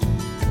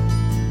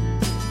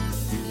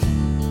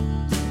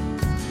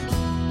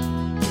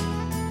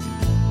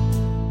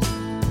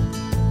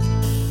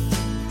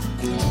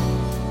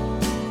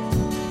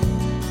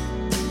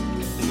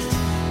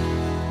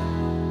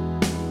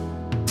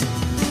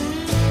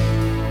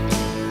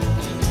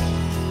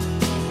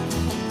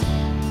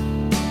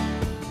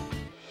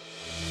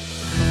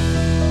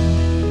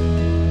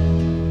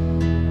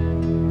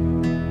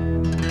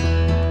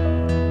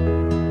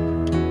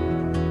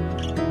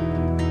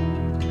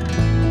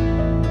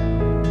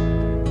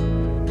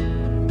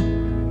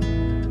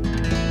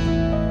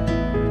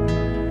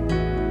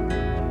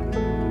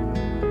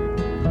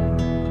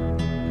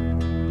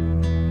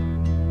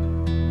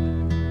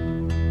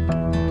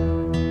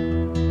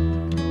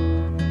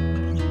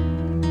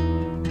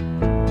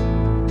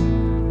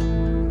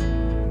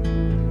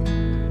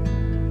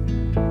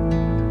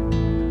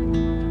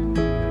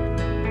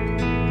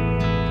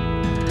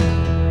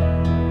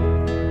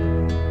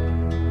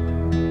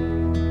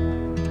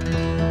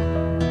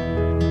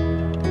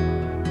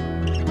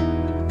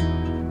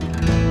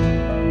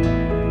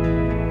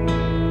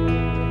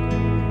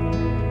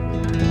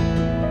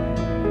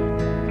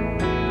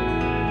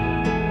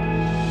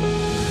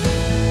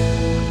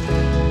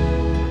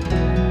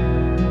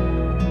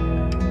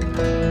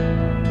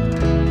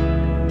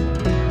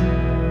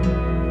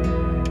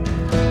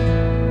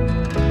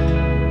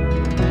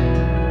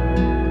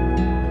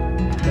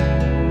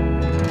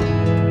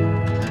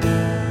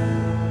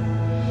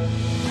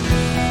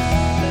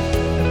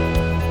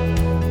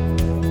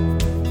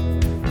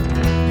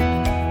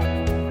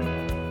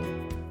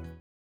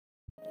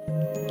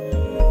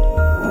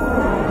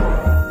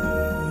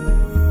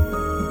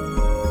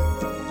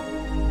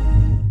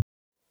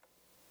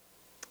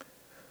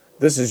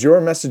This is your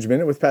Message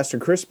Minute with Pastor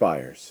Chris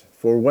Byers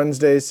for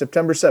Wednesday,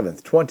 September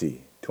 7th,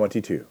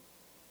 2022.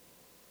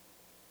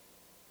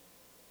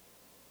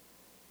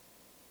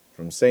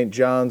 From St.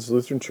 John's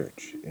Lutheran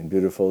Church in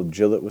beautiful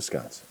Gillett,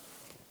 Wisconsin.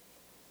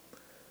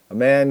 A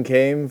man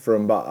came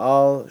from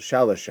Baal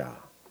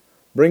Shalishah,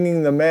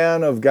 bringing the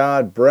man of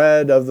God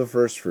bread of the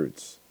first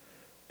fruits,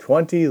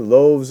 20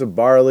 loaves of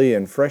barley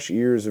and fresh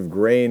ears of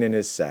grain in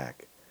his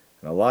sack.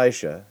 And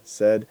Elisha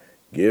said,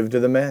 "Give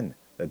to the men,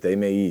 that they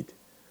may eat."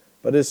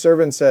 But his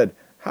servant said,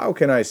 "How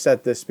can I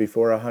set this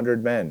before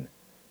 100 men?"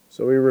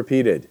 So he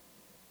repeated,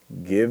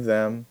 "Give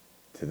them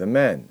to the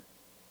men,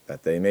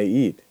 that they may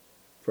eat.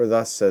 For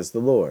thus says the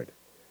Lord,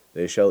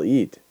 they shall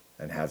eat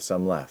and have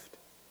some left."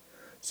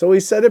 So he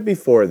set it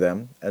before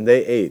them, and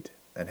they ate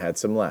and had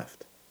some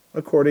left,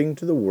 according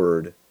to the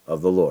word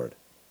of the Lord.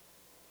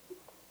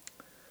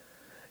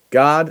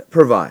 God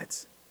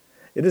provides.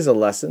 It is a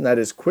lesson that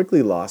is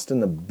quickly lost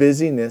in the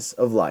busyness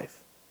of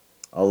life.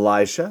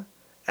 Elisha,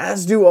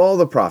 as do all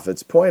the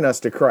prophets, point us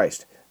to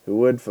Christ, who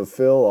would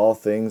fulfill all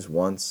things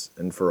once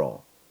and for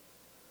all.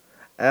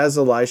 As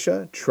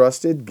Elisha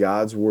trusted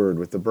God's word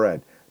with the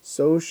bread,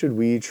 so should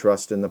we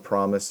trust in the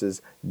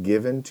promises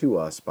given to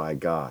us by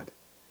God.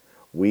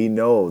 We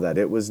know that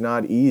it was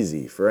not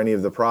easy for any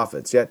of the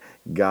prophets, yet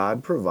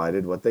God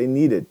provided what they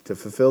needed to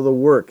fulfill the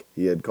work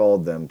He had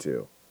called them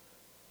to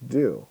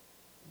do.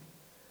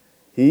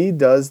 He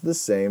does the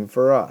same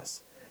for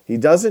us. He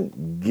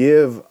doesn't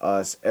give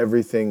us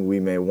everything we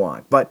may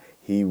want, but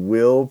He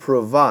will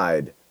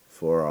provide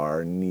for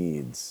our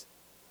needs.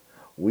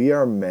 We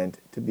are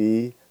meant to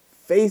be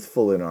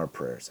faithful in our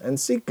prayers and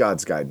seek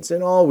God's guidance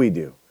in all we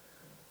do.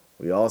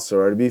 We also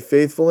are to be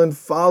faithful in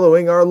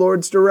following our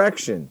Lord's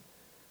direction.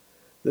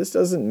 This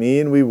doesn't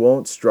mean we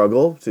won't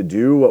struggle to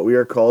do what we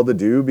are called to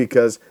do,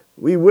 because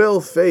we will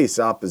face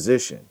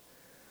opposition.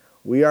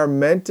 We are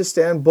meant to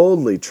stand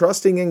boldly,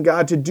 trusting in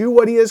God to do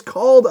what He has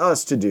called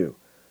us to do.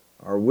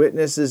 Our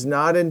witness is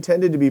not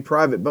intended to be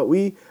private, but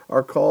we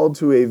are called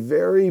to a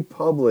very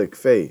public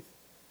faith.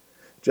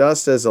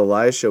 Just as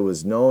Elisha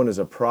was known as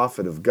a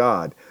prophet of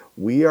God,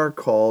 we are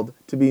called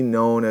to be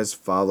known as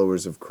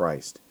followers of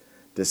Christ,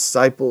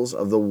 disciples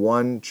of the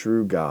one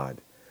true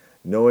God,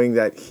 knowing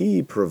that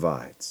He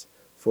provides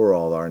for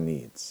all our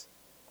needs.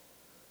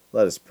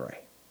 Let us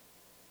pray.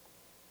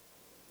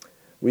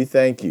 We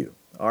thank You,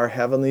 our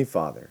Heavenly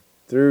Father,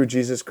 through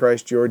Jesus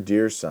Christ, Your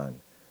dear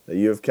Son, that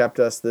You have kept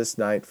us this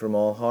night from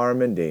all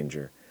harm and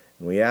danger,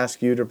 and we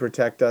ask You to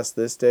protect us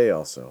this day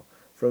also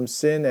from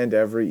sin and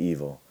every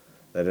evil,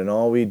 that in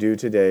all we do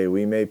today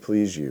we may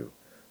please You.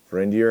 For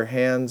into Your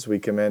hands we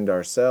commend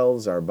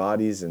ourselves, our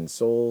bodies and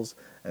souls,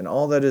 and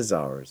all that is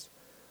ours.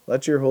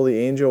 Let Your holy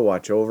angel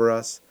watch over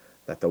us,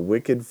 that the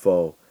wicked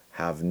foe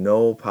have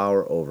no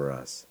power over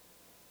us.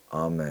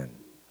 Amen.